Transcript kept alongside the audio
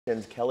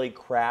Kelly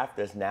Craft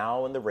is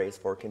now in the race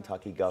for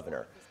Kentucky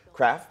governor.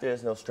 Craft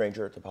is no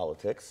stranger to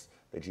politics.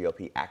 The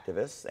GOP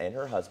activist and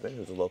her husband,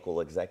 who's a local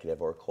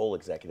executive or coal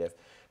executive,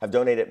 have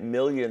donated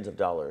millions of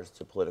dollars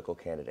to political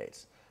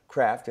candidates.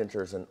 Craft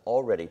enters an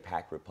already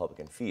packed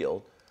Republican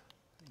field.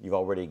 You've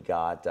already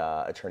got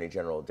Attorney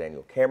General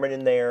Daniel Cameron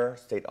in there,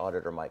 State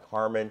Auditor Mike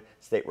Harmon,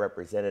 State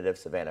Representative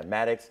Savannah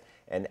Maddox,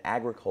 and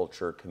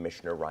Agriculture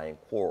Commissioner Ryan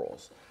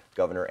Quarles.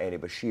 Governor Andy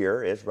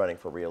Beshear is running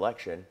for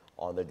re-election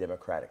on the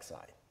Democratic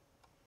side.